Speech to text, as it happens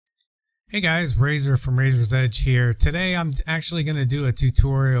Hey guys, Razor from Razor's Edge here. Today I'm actually going to do a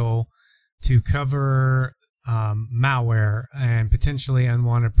tutorial to cover malware and potentially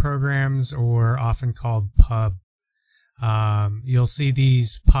unwanted programs, or often called PUP. You'll see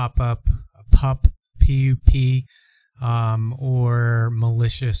these pop up, PUP, P-U-P, or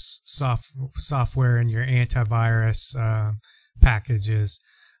malicious software in your antivirus packages.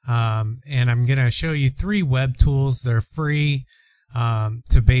 And I'm going to show you 3 web tools. They're free.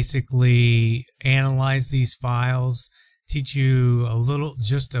 To basically analyze these files, teach you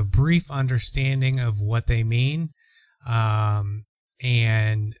just a brief understanding of what they mean,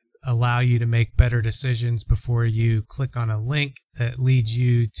 and allow you to make better decisions before you click on a link that leads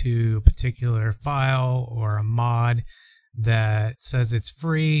you to a particular file or a mod that says it's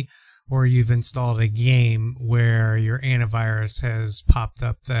free, or you've installed a game where your antivirus has popped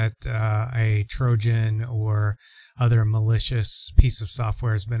up that a Trojan or other malicious piece of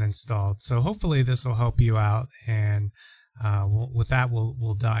software has been installed. So hopefully this will help you out, and with that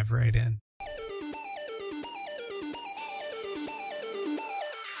we'll dive right in.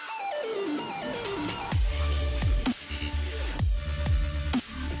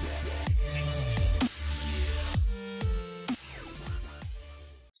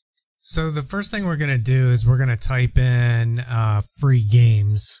 So the first thing we're going to do is we're going to type in free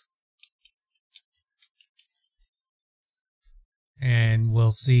games. And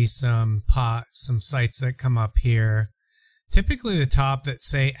we'll see some sites that come up here. Typically the top that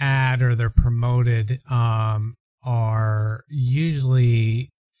say ad or they're promoted are usually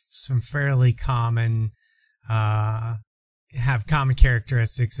some fairly common, have common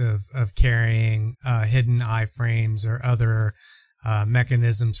characteristics of carrying hidden iframes or other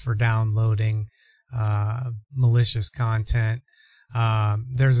mechanisms for downloading malicious content.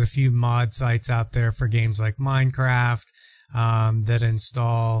 There's a few mod sites out there for games like Minecraft that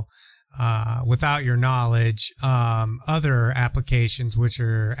install, without your knowledge, other applications which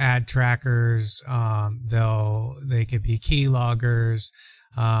are ad trackers. They could be keyloggers.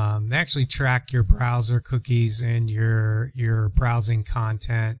 They actually track your browser cookies and your browsing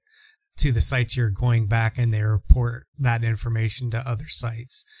content to the sites you're going back, and they report that information to other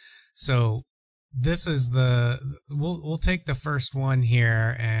sites. So this is we'll take the first one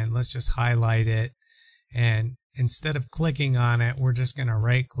here, and let's just highlight it. And instead of clicking on it, we're just going to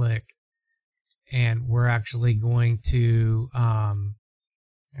right click, and we're actually going to,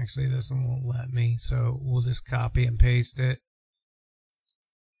 actually this one won't let me, so we'll just copy and paste it.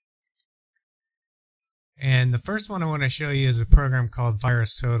 And the first one I want to show you is a program called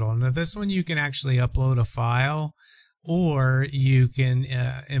VirusTotal. Now this one you can actually upload a file, or you can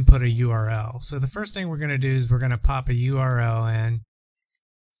input a URL. So the first thing we're going to do is we're going to pop a URL in,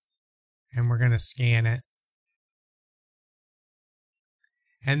 and we're going to scan it.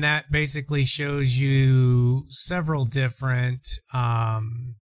 And that basically shows you several different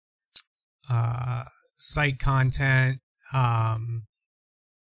site content,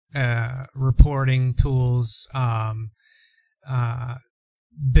 reporting tools,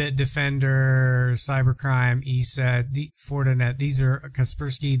 Bitdefender, Cybercrime, ESET, Fortinet. These are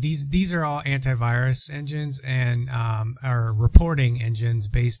Kaspersky. These are all antivirus engines and are reporting engines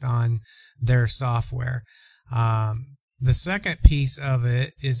based on their software. The second piece of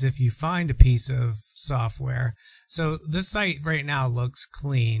it is if you find a piece of software. So this site right now looks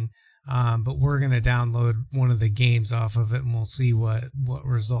clean, but we're going to download one of the games off of it, and we'll see what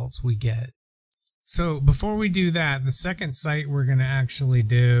results we get. So before we do that, the second site we're going to actually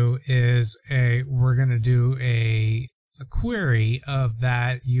do is we're going to do a query of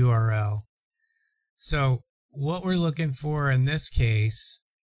that URL. So what we're looking for in this case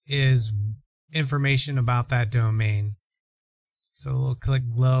is information about that domain. So we'll click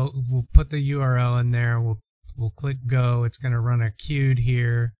go. We'll put the URL in there. We'll click go. It's going to run a queued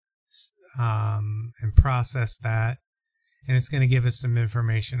here and process that, and it's going to give us some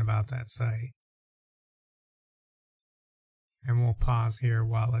information about that site. And we'll pause here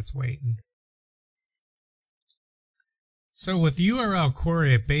while it's waiting. So with URL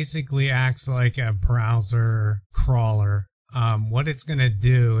query, it basically acts like a browser crawler. What it's going to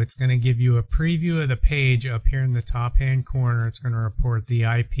do, it's going to give you a preview of the page up here in the top hand corner. It's going to report the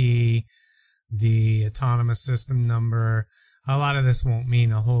IP, the autonomous system number. A lot of this won't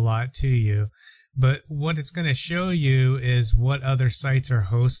mean a whole lot to you, but what it's going to show you is what other sites are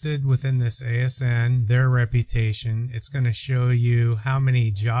hosted within this ASN, their reputation. It's going to show you how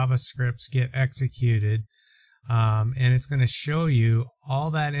many JavaScripts get executed. And it's going to show you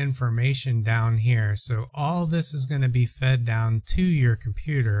all that information down here. So all this is going to be fed down to your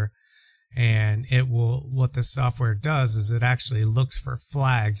computer, And what the software does is it actually looks for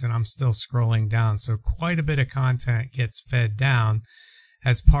flags, and I'm still scrolling down. So quite a bit of content gets fed down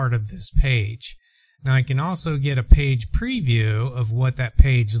as part of this page. Now I can also get a page preview of what that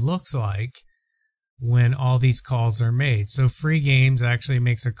page looks like when all these calls are made. So Free Games actually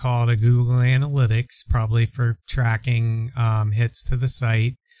makes a call to Google Analytics, probably for tracking hits to the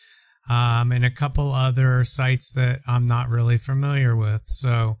site, and a couple other sites that I'm not really familiar with.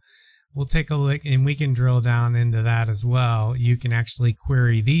 So we'll take a look, and we can drill down into that as well. You can actually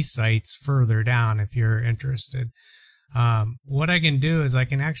query these sites further down if you're interested. What I can do is I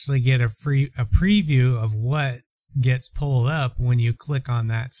can actually get a preview of what gets pulled up when you click on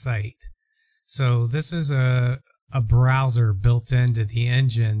that site. So this is a browser built into the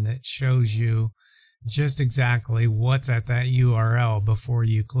engine that shows you just exactly what's at that URL before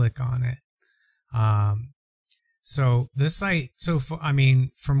you click on it. So this site,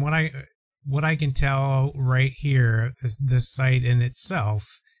 from what I can tell right here, this site in itself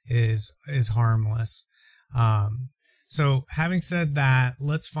is harmless. So having said that,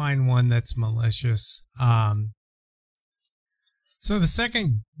 let's find one that's malicious. So the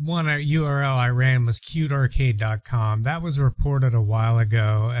second one URL I ran was cutearcade.com. That was reported a while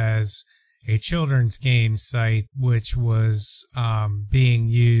ago as a children's game site, which was being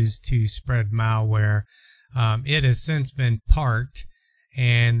used to spread malware. It has since been parked,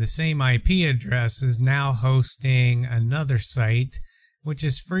 and the same IP address is now hosting another site, which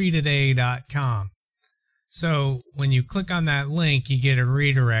is freetoday.com. So when you click on that link, you get a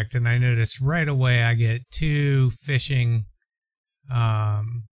redirect, and I notice right away I get two phishing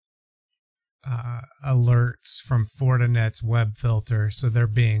alerts from Fortinet's web filter. So they're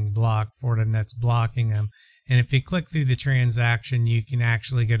being blocked. Fortinet's blocking them. And if you click through the transaction, you can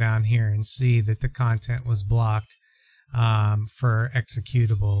actually go down here and see that the content was blocked for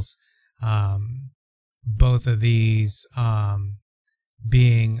executables. Both of these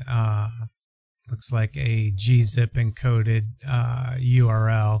being looks like a gzip encoded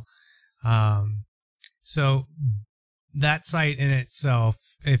URL. So that site in itself,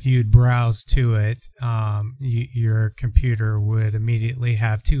 if you'd browse to it, your computer would immediately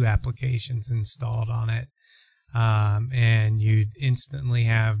have two applications installed on it. And you'd instantly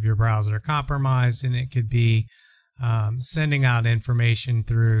have your browser compromised, and it could be sending out information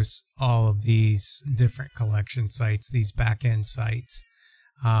through all of these different collection sites, these back-end sites,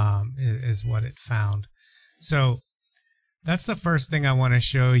 is what it found. So that's the first thing I want to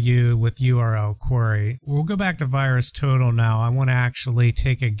show you with URL query. We'll go back to VirusTotal now. I want to actually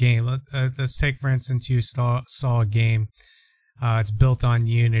take a game. Let's take, for instance, you saw a game. It's built on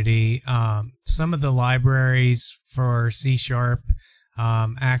Unity. Some of the libraries for C#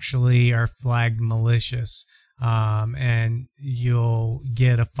 actually are flagged malicious. And you'll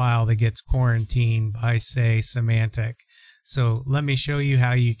get a file that gets quarantined by, say, semantic. So let me show you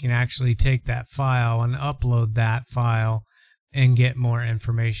how you can actually take that file and upload that file and get more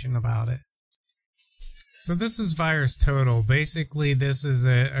information about it. So this is VirusTotal. Basically, this is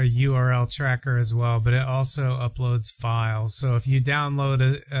a URL tracker as well, but it also uploads files. So if you download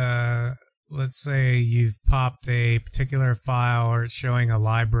let's say you've popped a particular file, or it's showing a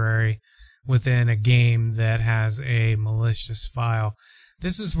library within a game that has a malicious file,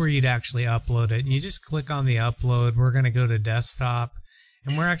 this is where you'd actually upload it. And you just click on the upload. We're going to go to desktop,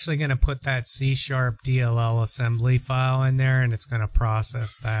 and we're actually going to put that C# DLL assembly file in there, and it's going to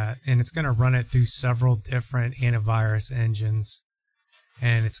process that. And it's going to run it through several different antivirus engines,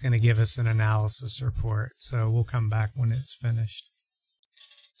 and it's going to give us an analysis report. So we'll come back when it's finished.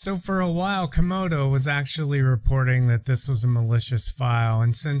 So for a while, Komodo was actually reporting that this was a malicious file,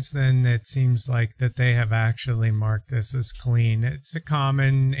 and since then it seems like that they have actually marked this as clean. It's a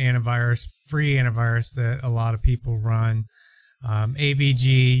common antivirus, free antivirus that a lot of people run.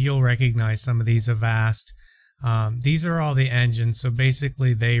 AVG, you'll recognize some of these. Avast. These are all the engines, so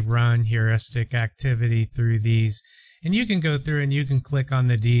basically they run heuristic activity through these. And you can go through and you can click on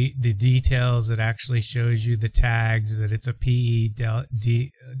the details. It actually shows you the tags that it's a PE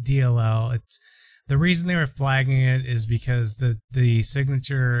DLL. The reason they were flagging it is because the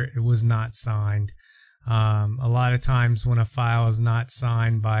signature was not signed. A lot of times when a file is not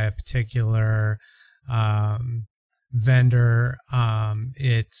signed by a particular vendor,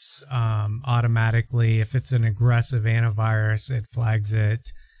 it's automatically, if it's an aggressive antivirus, it flags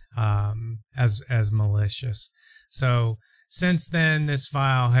it as malicious. So since then, this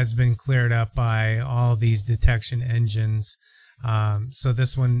file has been cleared up by all these detection engines. So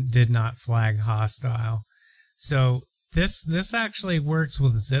this one did not flag hostile. So this actually works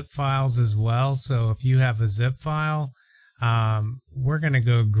with zip files as well. So if you have a zip file, We're going to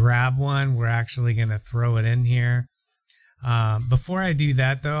go grab one. We're actually going to throw it in here. Before I do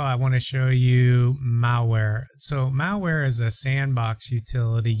that, though, I want to show you Malware. So Malware is a sandbox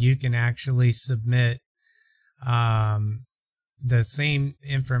utility. You can actually submit the same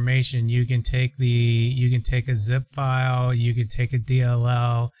information. You can take a zip file, you can take a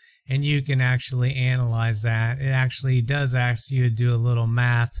DLL, and you can actually analyze that. It actually does ask you to do a little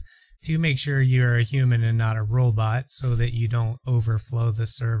math to make sure you're a human and not a robot, so that you don't overflow the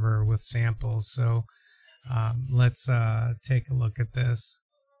server with samples. So let's take a look at this.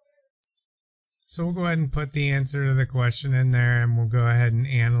 So we'll go ahead and put the answer to the question in there, and we'll go ahead and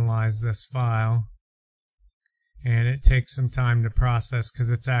analyze this file. And it takes some time to process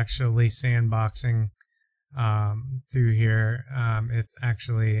because it's actually sandboxing through here. It's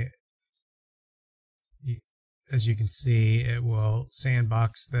actually, as you can see, it will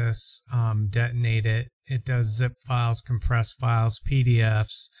sandbox this, detonate it. It does zip files, compressed files,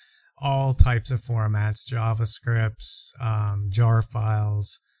 PDFs, all types of formats, JavaScripts, jar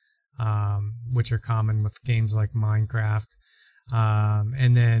files, which are common with games like Minecraft.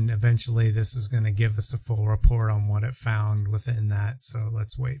 And then eventually this is going to give us a full report on what it found within that. So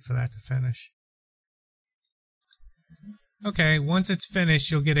let's wait for that to finish. Okay, once it's finished,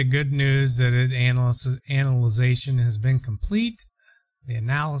 you'll get a good news that analyzation has been complete. The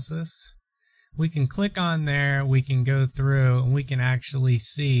analysis. We can click on there, we can go through, and we can actually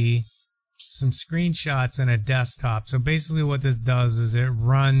see some screenshots in a desktop. So basically what this does is it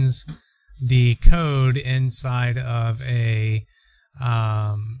runs the code inside of a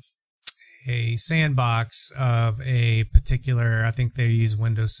sandbox of a particular, I think they use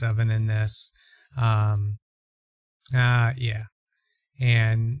Windows 7 in this. Yeah.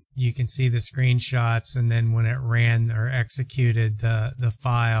 And you can see the screenshots, and then when it ran or executed the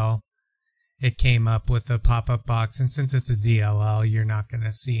file, it came up with a pop-up box. And since it's a DLL, you're not going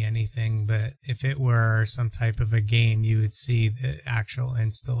to see anything. But if it were some type of a game, you would see the actual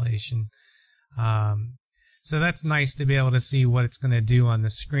installation. So that's nice to be able to see what it's going to do on the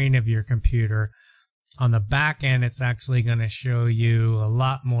screen of your computer. On the back end, it's actually going to show you a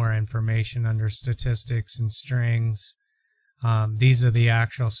lot more information under statistics and strings. These are the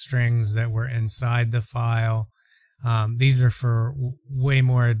actual strings that were inside the file. These are for way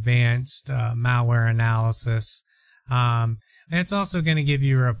more advanced malware analysis. And it's also going to give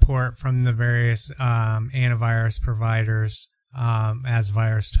you a report from the various antivirus providers, as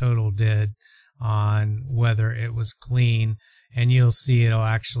VirusTotal did, on whether it was clean. And you'll see it'll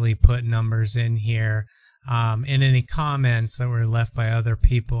actually put numbers in here, and any comments that were left by other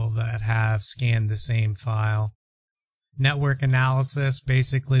people that have scanned the same file. Network analysis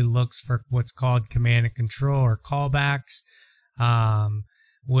basically looks for what's called command and control or callbacks,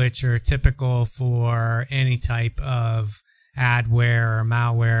 which are typical for any type of adware or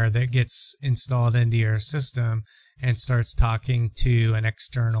malware that gets installed into your system and starts talking to an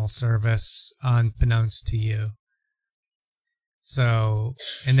external service unbeknownst to you. So,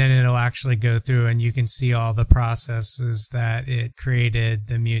 and then it'll actually go through and you can see all the processes that it created,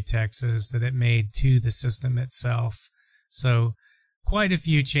 the mutexes that it made to the system itself. So quite a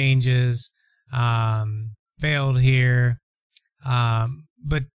few changes, failed here,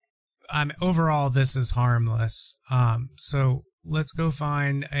 but overall this is harmless. So let's go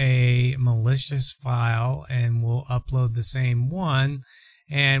find a malicious file and we'll upload the same one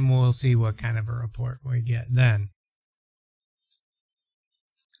and we'll see what kind of a report we get then.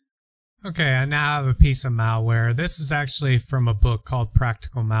 Okay, I now have a piece of malware. This is actually from a book called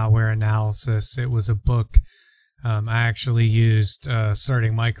Practical Malware Analysis. It was a book I actually used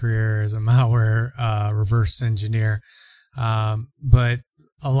starting my career as a malware reverse engineer. But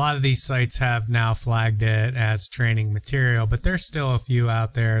a lot of these sites have now flagged it as training material, but there's still a few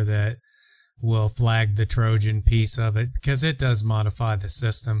out there that will flag the Trojan piece of it because it does modify the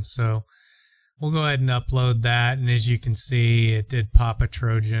system. So we'll go ahead and upload that. And as you can see, it did pop a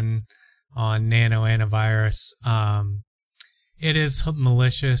Trojan on Nano Antivirus. It is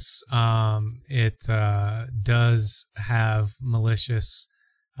malicious. It does have malicious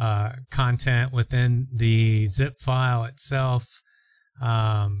content within the zip file itself.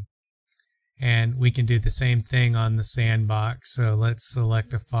 And we can do the same thing on the sandbox. So let's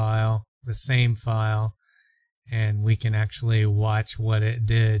select a file, the same file, and we can actually watch what it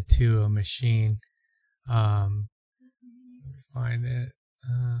did to a machine. Let me find it.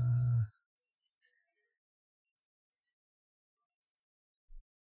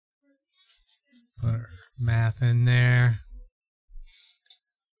 Put our math in there.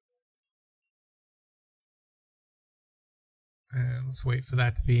 And let's wait for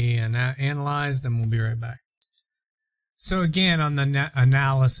that to be analyzed and we'll be right back. So again, on the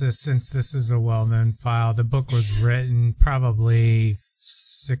analysis, since this is a well-known file, the book was written probably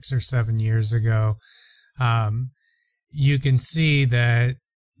 6 or 7 years ago. You can see that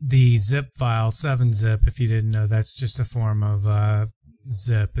the zip file, 7-zip, if you didn't know, that's just a form of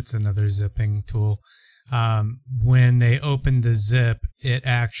zip. It's another zipping tool. When they opened the zip, it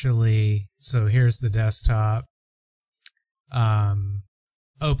actually, so here's the desktop,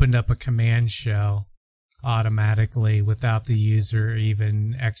 opened up a command shell automatically without the user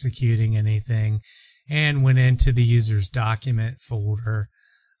even executing anything, and went into the user's document folder.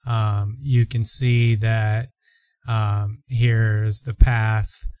 You can see that here's the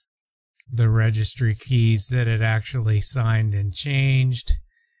path, the registry keys that it actually signed and changed.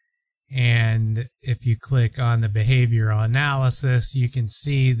 And if you click on the behavioral analysis, you can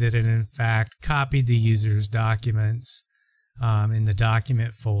see that it in fact copied the user's documents in the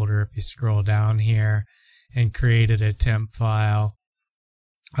document folder. If you scroll down here, and created a temp file,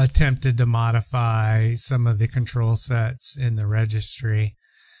 attempted to modify some of the control sets in the registry.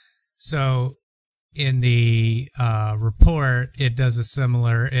 So in the report, it does a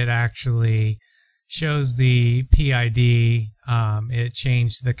similar, it actually shows the PID, it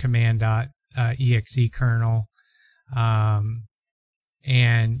changed the command.exe kernel, and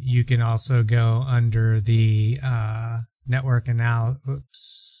you can also go under the network analysis.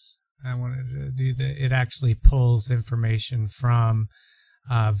 Oops. I wanted to do that. It actually pulls information from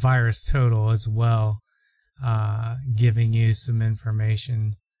VirusTotal as well, giving you some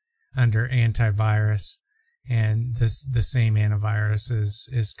information under antivirus, and the same antivirus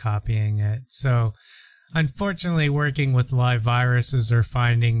is copying it. So unfortunately, working with live viruses or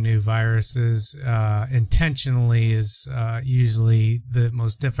finding new viruses intentionally is usually the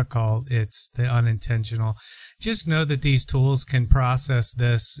most difficult. It's the unintentional. Just know that these tools can process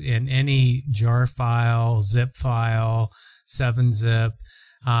this in any jar file, zip file, 7-zip.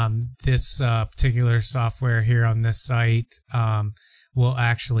 This particular software here on this site will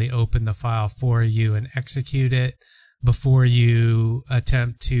actually open the file for you and execute it before you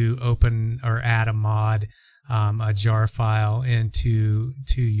attempt to open or add a mod, a jar file into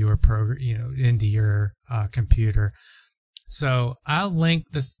your program, into your computer. So I'll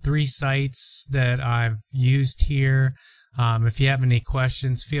link the 3 sites that I've used here. If you have any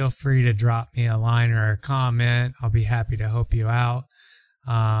questions, feel free to drop me a line or a comment. I'll be happy to help you out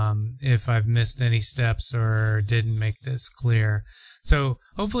if I've missed any steps or didn't make this clear. So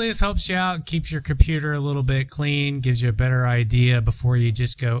hopefully this helps you out, keeps your computer a little bit clean, gives you a better idea before you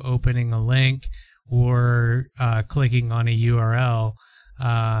just go opening a link or clicking on a URL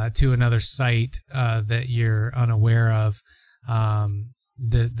to another site that you're unaware of.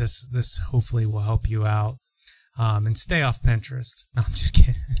 This hopefully will help you out. And stay off Pinterest. No, I'm just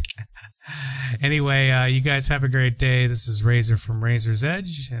kidding. Anyway, you guys have a great day. This is Razor from Razor's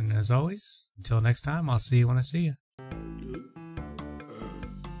Edge. And as always, until next time, I'll see you when I see you.